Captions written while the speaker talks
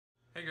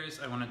Hey guys,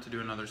 I wanted to do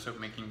another soap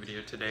making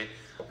video today.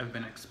 I've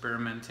been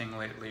experimenting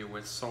lately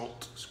with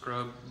salt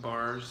scrub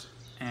bars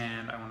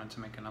and I wanted to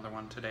make another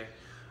one today.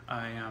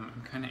 I'm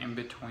kind of in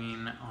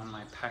between on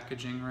my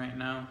packaging right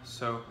now,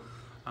 so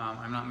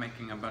I'm not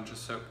making a bunch of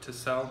soap to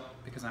sell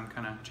because I'm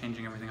kind of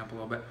changing everything up a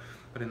little bit.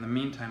 But in the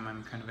meantime,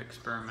 I'm kind of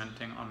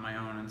experimenting on my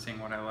own and seeing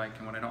what I like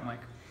and what I don't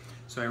like.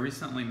 So I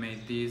recently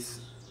made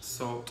these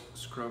salt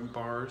scrub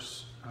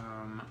bars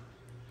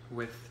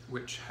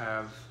which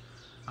have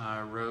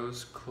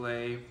rose,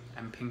 clay,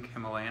 and pink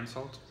Himalayan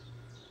salt.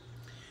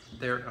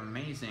 They're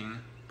amazing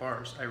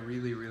bars. I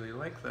really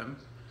like them.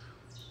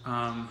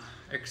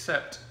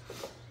 Except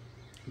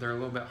they're a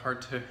little bit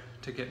hard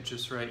to get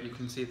just right. You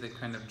can see they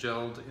kind of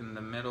gelled in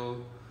the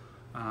middle,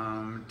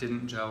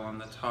 didn't gel on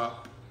the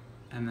top,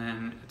 and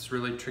then it's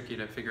really tricky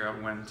to figure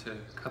out when to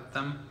cut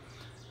them.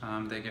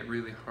 They get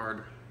really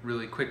hard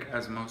really quick,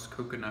 as most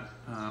coconut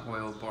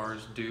oil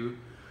bars do.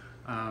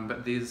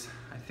 But these,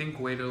 I think,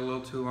 waited a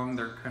little too long.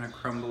 They're kind of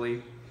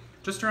crumbly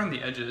just around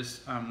the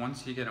edges.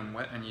 Once you get them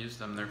wet and use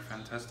them, they're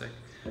fantastic.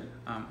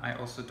 I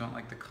also don't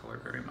like the color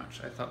very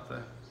much. I thought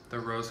the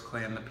rose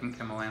clay and the pink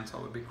Himalayan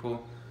salt would be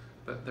cool,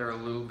 but they're a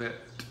little bit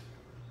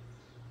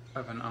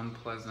of an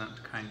unpleasant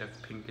kind of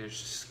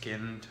pinkish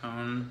skin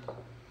tone.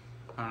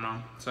 I don't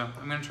know. So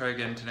I'm gonna try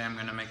again today. I'm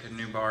gonna make a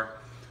new bar,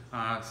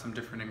 some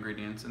different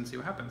ingredients, and see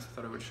what happens. I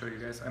thought I would show you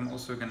guys. I'm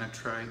also gonna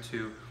try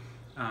to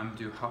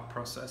do hot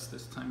process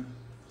this time,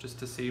 just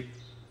to see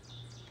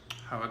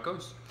how it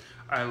goes.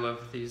 I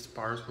love these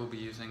bars. We'll be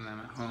using them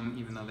at home,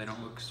 even though they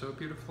don't look so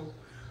beautiful.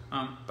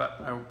 But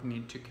I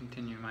need to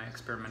continue my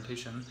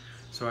experimentation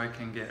so I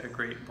can get a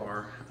great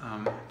bar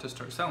to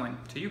start selling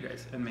to you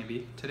guys, and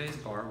maybe today's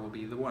bar will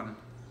be the one.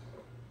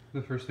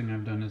 The first thing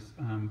I've done is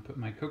put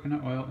my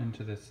coconut oil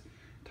into this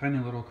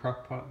tiny little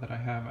crock pot that I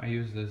have. I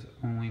use this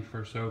only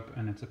for soap,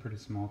 and it's a pretty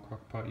small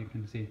crock pot, you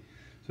can see,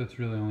 so it's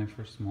really only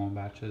for small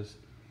batches.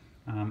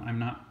 I'm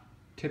not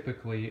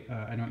typically,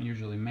 I don't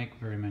usually make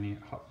very many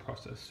hot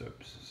process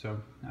soaps, so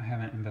I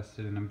haven't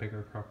invested in a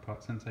bigger crock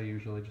pot since I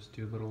usually just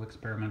do little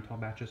experimental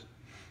batches.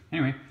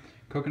 Anyway,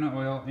 coconut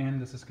oil, and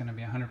this is going to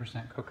be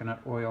 100% coconut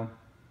oil.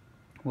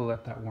 We'll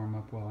let that warm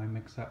up while I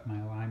mix up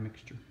my lye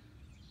mixture.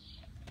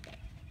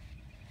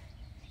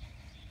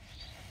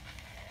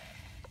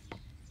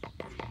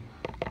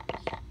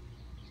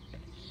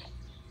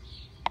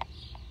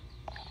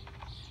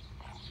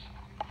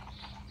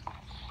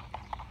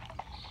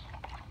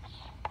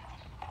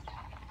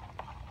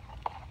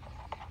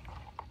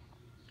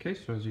 Okay,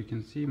 so as you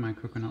can see, my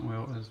coconut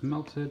oil is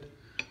melted.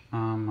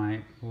 My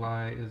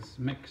lye is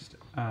mixed.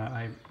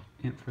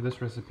 For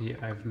this recipe,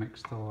 I've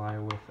mixed the lye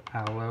with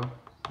aloe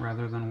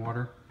rather than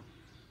water.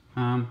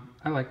 I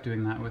like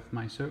doing that with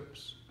my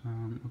soaps.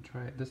 We'll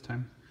try it this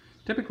time.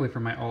 Typically for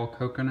my all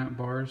coconut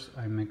bars,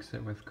 I mix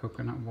it with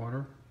coconut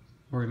water,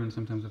 or even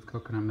sometimes with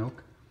coconut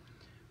milk.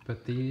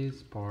 But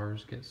these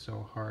bars get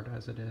so hard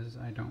as it is,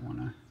 I don't want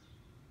to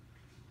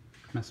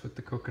mess with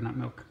the coconut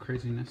milk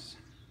craziness.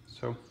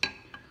 So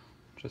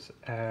just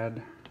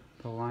add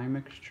the lye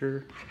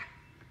mixture.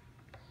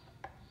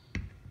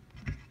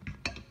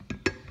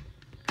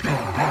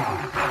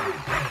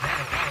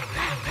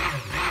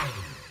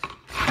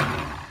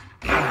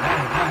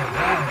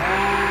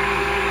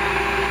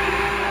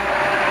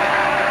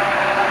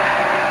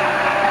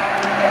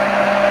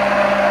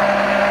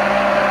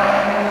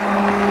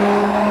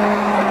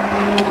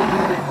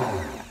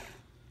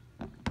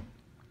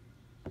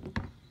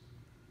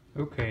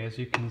 Okay, as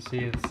you can see,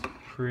 it's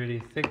pretty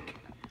thick.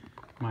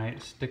 My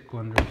stick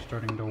blender is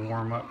starting to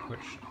warm up,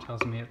 which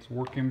tells me it's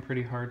working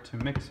pretty hard to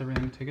mix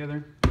everything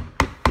together.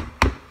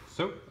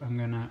 So I'm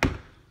gonna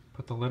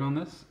put the lid on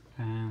this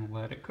and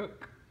let it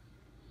cook.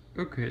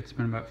 Okay, it's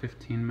been about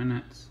 15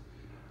 minutes.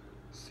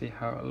 Let's see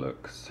how it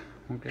looks.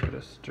 We'll give it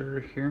a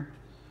stir here.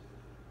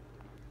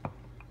 It's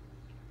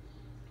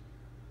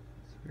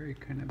very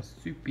kind of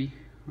soupy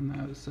on the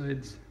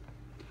outsides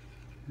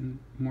and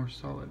more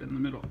solid in the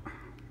middle.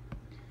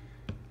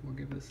 We'll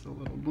give this a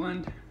little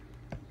blend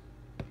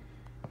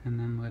and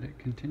then let it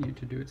continue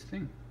to do its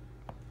thing.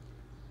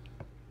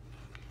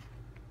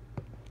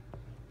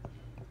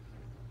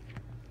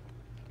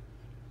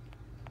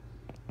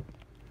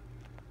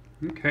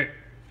 Okay,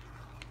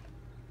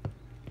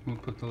 we'll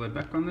put the lid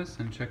back on this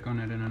and check on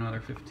it in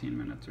another 15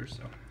 minutes or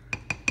so.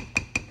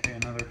 Okay,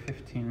 another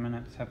 15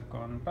 minutes have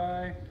gone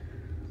by.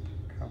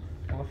 Look how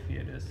fluffy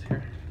it is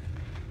here.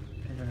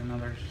 Give it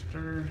another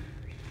stir.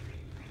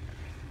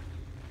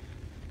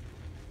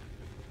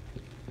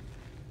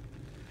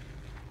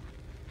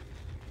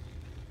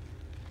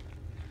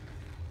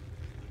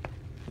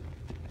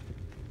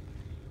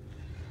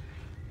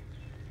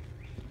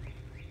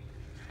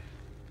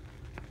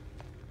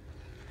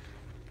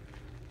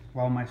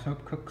 While my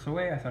soap cooks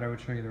away, I thought I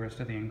would show you the rest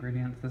of the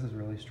ingredients. This is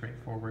really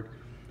straightforward.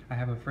 I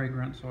have a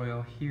fragrance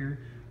oil here.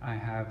 I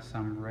have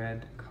some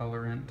red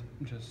colorant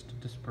just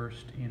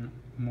dispersed in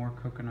more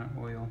coconut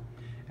oil.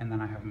 And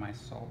then I have my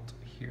salt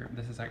here.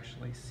 This is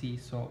actually sea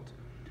salt.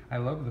 I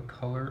love the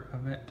color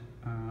of it.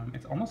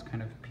 It's almost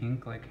kind of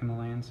pink like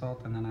Himalayan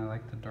salt, and then I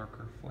like the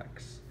darker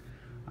flecks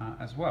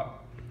as well.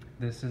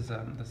 This is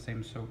the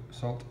same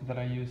salt that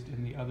I used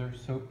in the other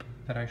soap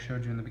that I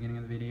showed you in the beginning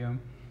of the video.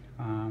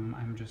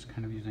 I'm just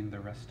kind of using the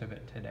rest of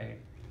it today.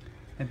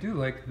 I do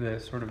like the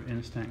sort of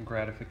instant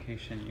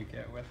gratification you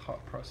get with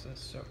hot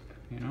processed soap,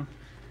 you know?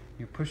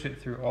 You push it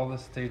through all the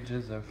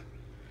stages of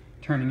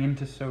turning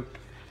into soap,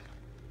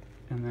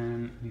 and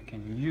then you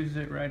can use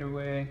it right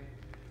away.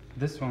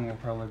 This one will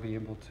probably be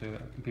able to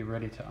be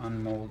ready to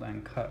unmold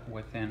and cut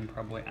within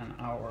probably an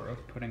hour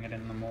of putting it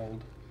in the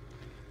mold,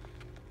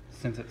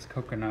 since it's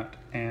coconut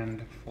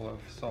and full of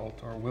salt,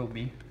 or will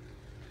be.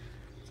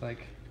 It's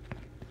like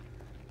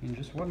in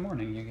just one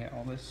morning you get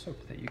all this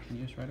soap that you can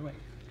use right away.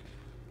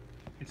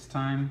 It's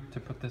time to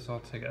put this all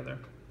together,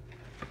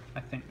 I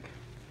think.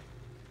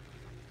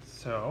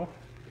 So,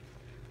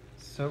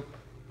 soap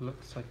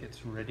looks like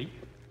it's ready.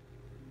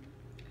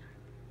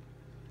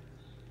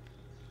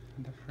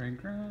 The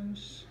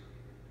fragrance.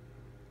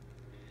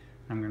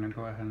 I'm gonna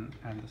go ahead and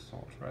add the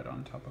salt right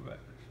on top of it.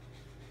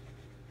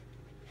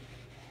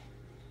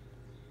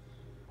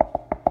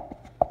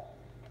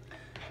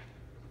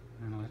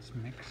 And let's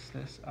mix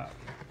this up.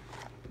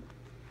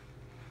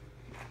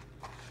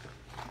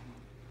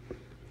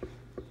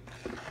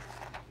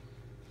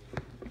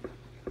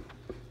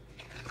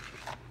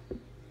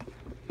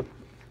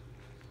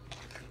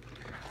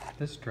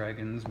 This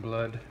dragon's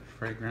blood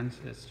fragrance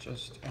is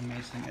just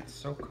amazing. It's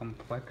so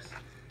complex.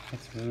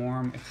 It's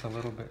warm, it's a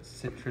little bit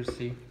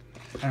citrusy.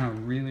 I don't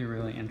know, really,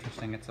 really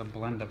interesting. It's a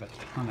blend of a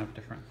ton of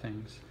different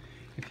things.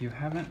 If you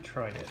haven't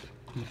tried it,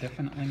 you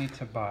definitely need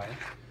to buy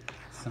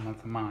some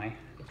of my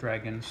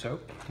dragon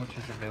soap, which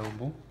is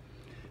available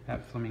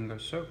at Flamingo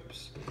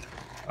Soaps.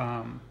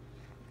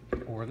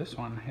 Or this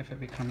one, if it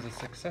becomes a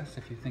success.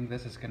 If you think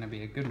this is going to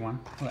be a good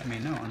one, let me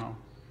know and I'll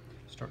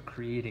start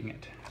creating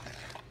it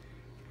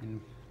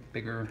in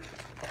bigger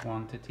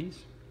quantities.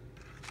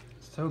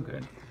 So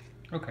good.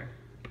 Okay,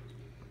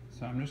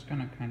 so I'm just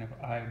gonna kind of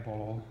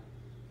eyeball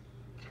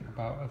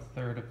about a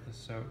third of the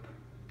soap,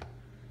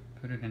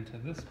 put it into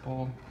this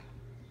bowl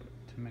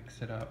to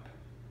mix it up.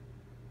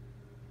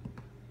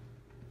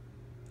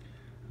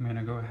 I'm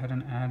gonna go ahead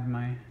and add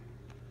my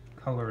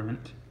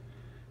colorant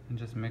and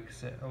just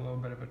mix it a little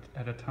bit of it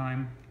at a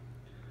time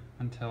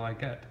until I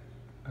get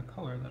a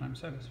color that I'm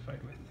satisfied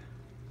with.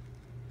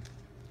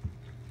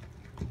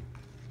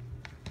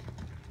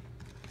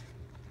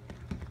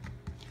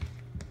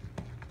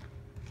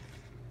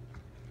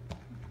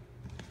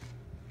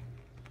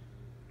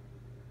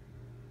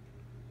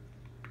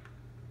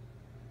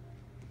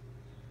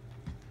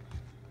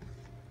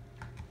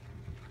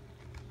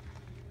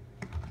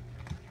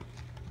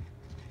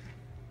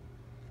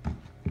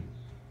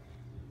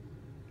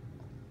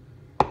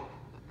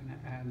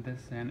 Add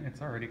this in.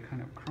 It's already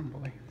kind of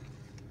crumbly.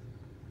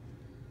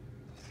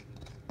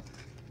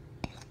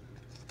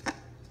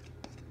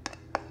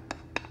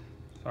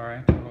 Sorry,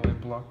 I totally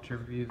blocked your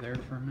view there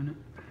for a minute.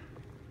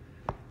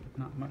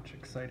 Not much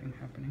exciting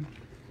happening.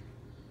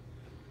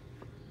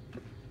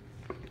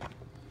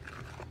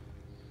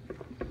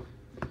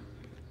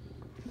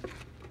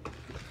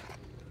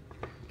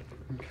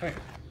 Okay.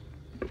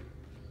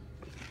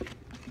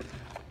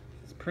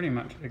 It's pretty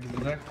much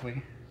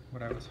exactly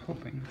what I was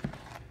hoping,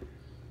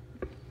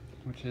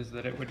 which is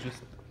that it would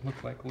just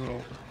look like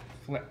little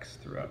flecks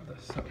throughout the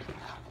soap.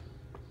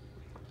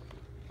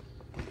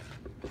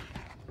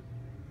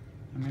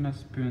 I'm gonna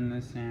spoon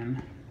this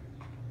in.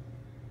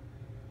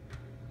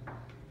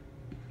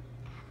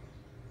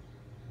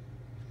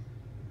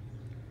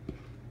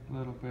 A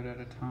little bit at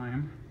a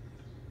time.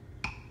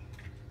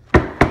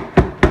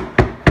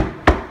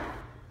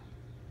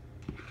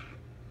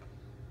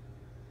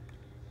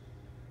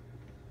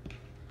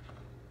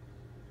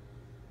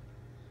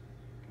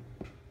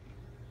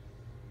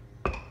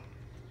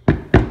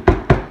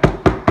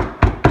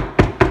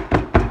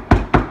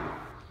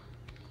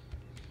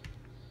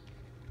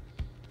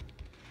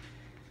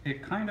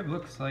 It kind of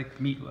looks like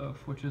meatloaf,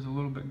 which is a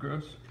little bit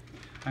gross.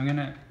 I'm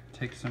gonna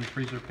take some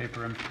freezer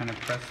paper and kind of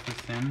press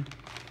this in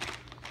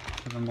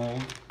to the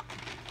mold.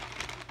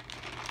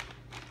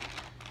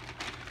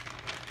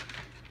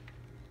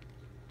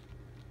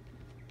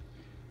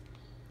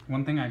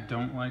 One thing I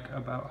don't like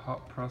about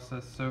hot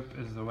processed soap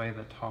is the way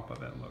the top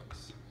of it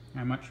looks.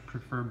 I much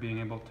prefer being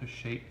able to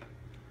shape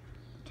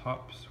the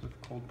tops with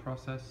cold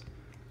process.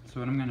 So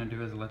what I'm gonna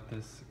do is let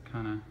this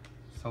kind of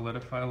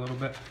solidify a little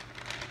bit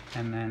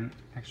and then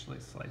actually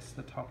slice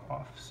the top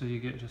off so you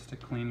get just a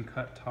clean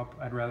cut top.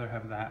 I'd rather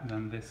have that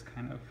than this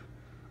kind of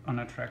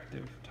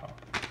unattractive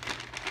top.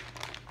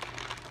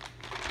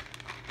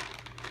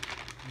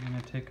 I'm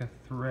going to take a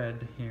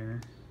thread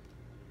here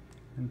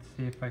and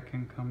see if I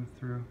can come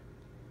through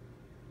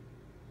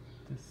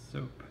this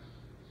soap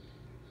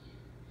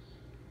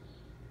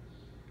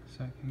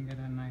so I can get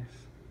a nice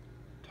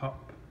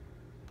top.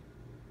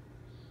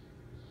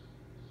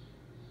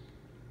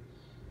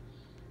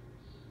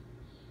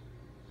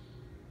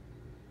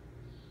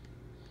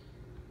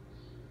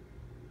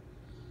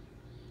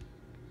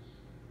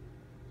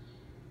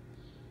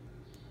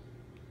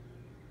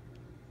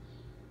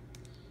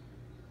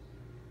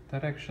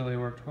 That actually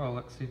worked well.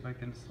 Let's see if I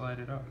can slide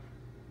it off.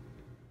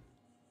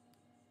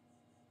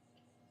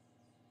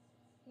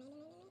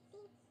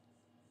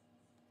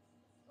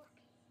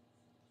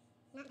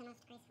 Not the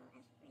most graceful of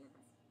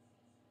removals.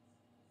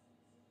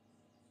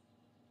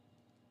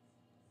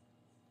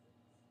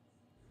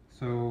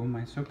 So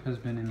my soap has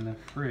been in the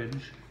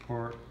fridge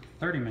for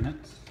 30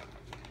 minutes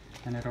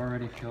and it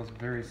already feels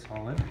very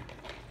solid.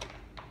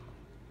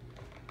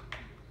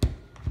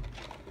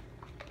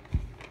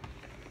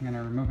 I'm going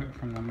to remove it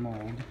from the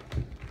mold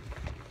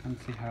and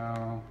see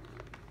how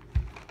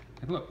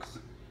it looks.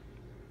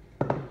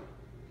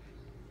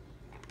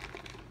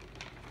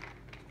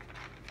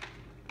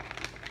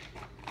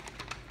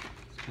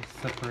 It's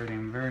just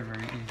separating very,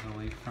 very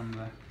easily from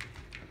the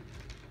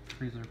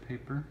freezer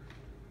paper.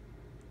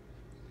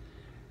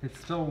 It's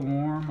still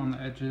warm on the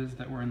edges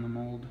that were in the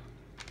mold,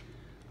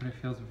 but it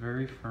feels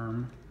very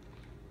firm.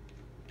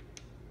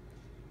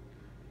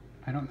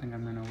 I don't think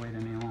I'm going to wait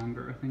any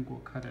longer. I think we'll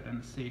cut it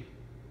and see.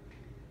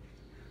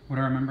 What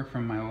I remember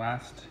from my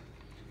last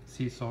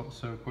sea salt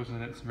soap was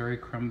that it's very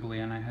crumbly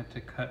and I had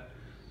to cut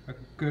a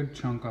good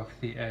chunk off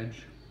the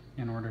edge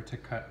in order to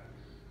cut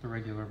the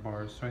regular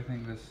bars. So I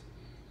think this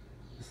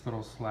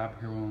little slab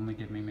here will only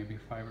give me maybe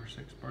 5 or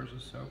 6 bars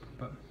of soap,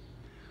 but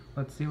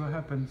let's see what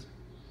happens.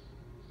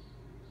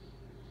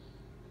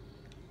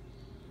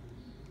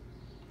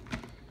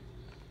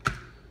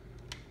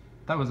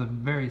 That was a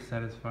very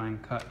satisfying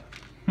cut.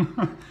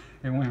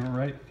 It went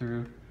right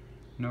through,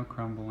 no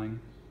crumbling,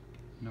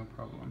 no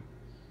problem.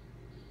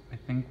 I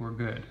think we're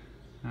good.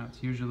 Now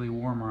it's usually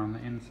warmer on the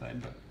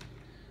inside, but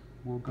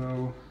we'll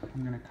go,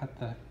 I'm gonna cut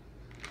the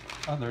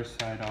other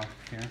side off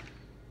here.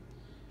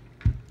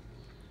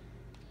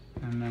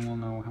 And then we'll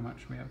know how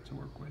much we have to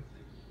work with.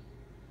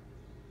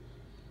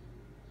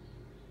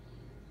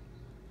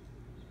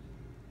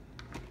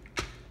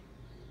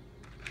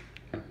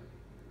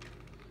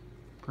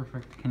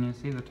 Perfect. Can you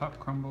see the top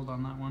crumbled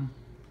on that one?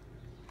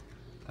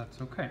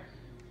 That's okay.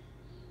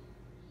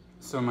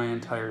 So my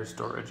entire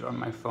storage on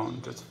my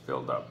phone just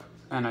filled up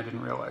and I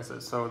didn't realize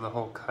it. So the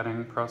whole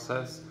cutting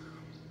process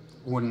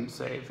wouldn't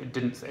save. It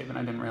didn't save and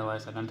I didn't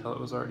realize it until it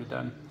was already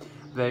done.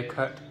 They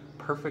cut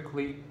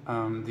perfectly.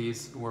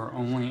 These were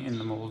only in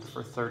the mold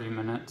for 30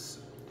 minutes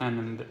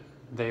and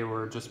they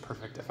were just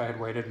perfect. If I had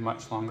waited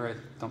much longer, I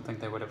don't think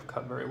they would have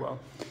cut very well.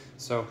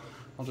 So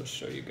I'll just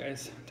show you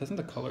guys. Doesn't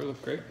the color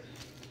look great?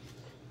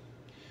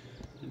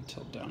 And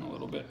tilt down a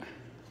little bit.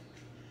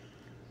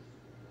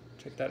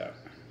 Check that out.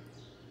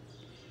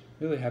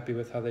 Really happy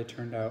with how they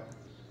turned out.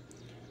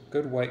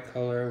 Good white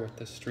color with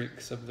the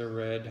streaks of the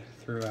red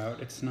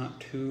throughout. It's not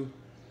too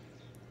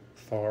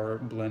far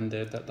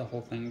blended that the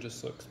whole thing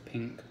just looks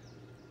pink.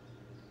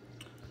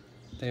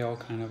 They all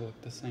kind of look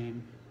the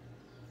same.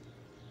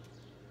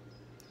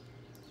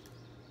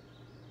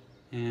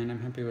 And I'm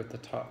happy with the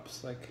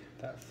tops, like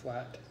that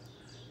flat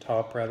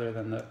top rather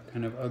than the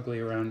kind of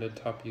ugly rounded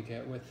top you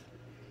get with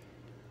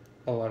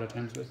a lot of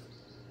times with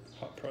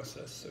hot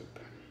processed soap.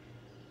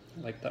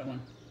 I like that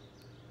one.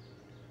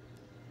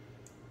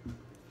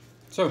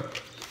 So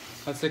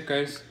that's it,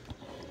 guys.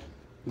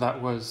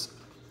 That was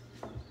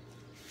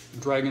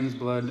Dragon's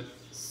Blood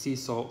Sea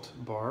Salt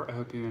Bar. I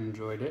hope you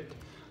enjoyed it.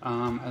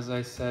 As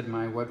I said,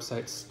 my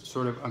website's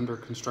sort of under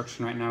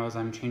construction right now as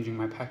I'm changing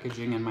my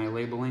packaging and my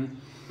labeling.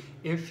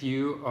 If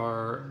you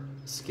are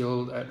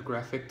skilled at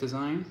graphic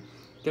design,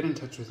 get in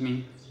touch with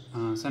me.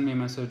 Send me a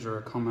message or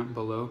a comment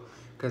below,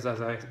 because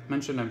as I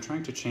mentioned, I'm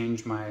trying to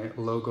change my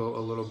logo a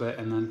little bit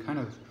and then kind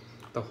of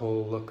the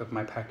whole look of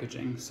my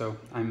packaging. So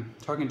I'm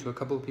talking to a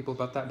couple of people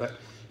about that, but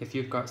if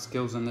you've got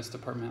skills in this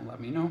department,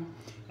 let me know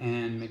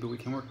and maybe we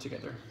can work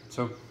together.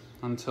 So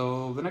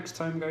until the next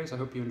time, guys, I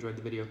hope you enjoyed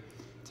the video.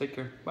 Take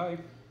care. Bye.